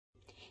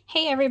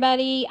Hey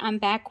everybody, I'm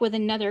back with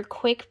another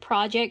quick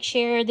project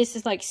share. This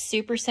is like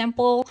super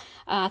simple.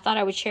 I thought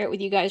I would share it with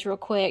you guys real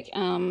quick.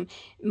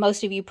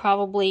 Most of you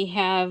probably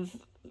have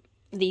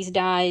these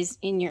dies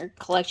in your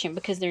collection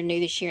because they're new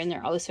this year and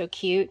they're oh so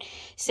cute.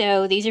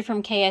 So these are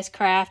from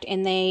Kscraft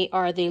and they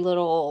are the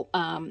little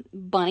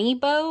bunny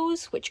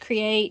bows which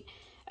create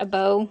a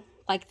bow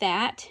like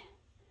that.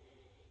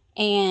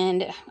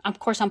 And of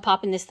course I'm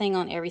popping this thing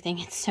on everything.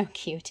 It's so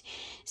cute.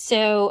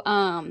 So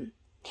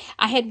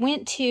I had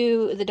went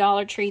to the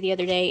Dollar Tree the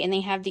other day and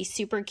they have these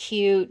super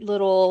cute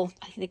little,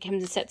 I think they come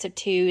in sets of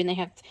 2 and they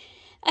have,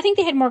 I think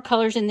they had more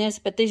colors in this,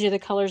 but these are the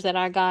colors that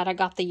I got. I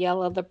got the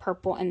yellow, the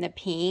purple, and the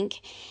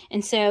pink.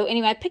 And so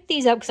anyway, I picked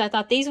these up because I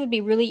thought these would be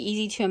really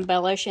easy to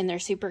embellish and they're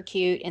super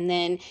cute. And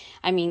then,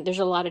 I mean, there's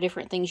a lot of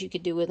different things you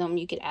could do with them.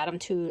 You could add them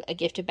to a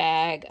gift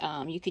bag.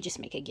 You could just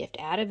make a gift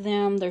out of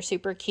them. They're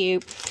super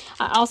cute.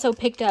 I also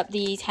picked up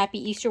these Happy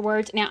Easter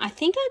words. Now, I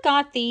think I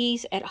got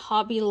these at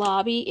Hobby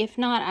Lobby. If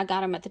not, I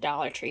got them at the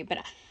Dollar Tree, but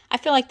I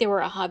feel like they were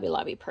a Hobby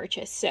Lobby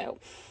purchase. So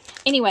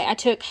anyway, I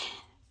took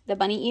the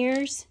bunny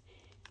ears,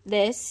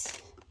 this,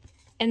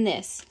 and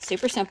this.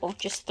 Super simple.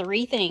 Just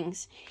 3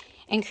 things.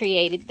 And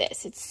created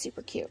this. It's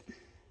super cute.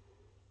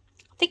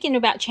 Thinking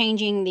about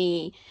changing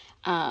the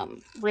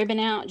ribbon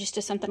out just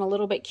to something a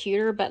little bit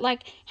cuter. But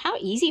like, how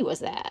easy was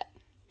that?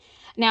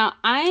 Now,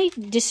 I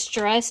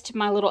distressed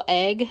my little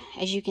egg.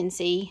 As you can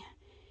see,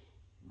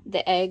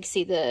 the egg,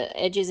 see the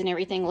edges and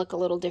everything look a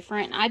little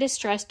different. I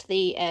distressed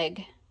the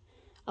egg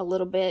a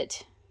little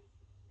bit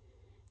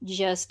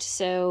just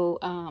so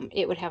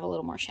it would have a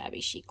little more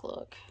shabby chic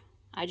look.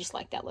 I just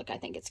like that look. I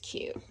think it's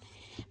cute.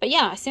 But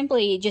yeah,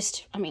 simply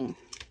just, I mean,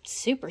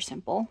 super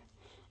simple.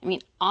 I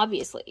mean,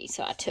 obviously.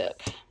 So I took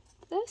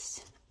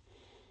this,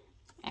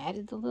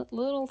 added the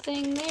little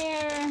thing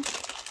there.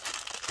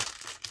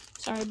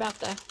 Sorry about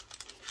the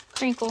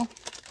crinkle.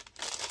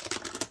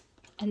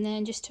 And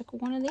then just took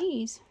one of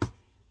these.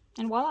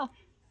 And voila.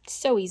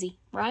 So easy,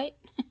 right?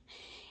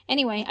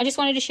 Anyway, I just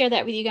wanted to share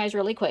that with you guys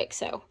really quick.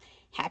 So,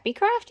 happy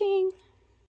crafting!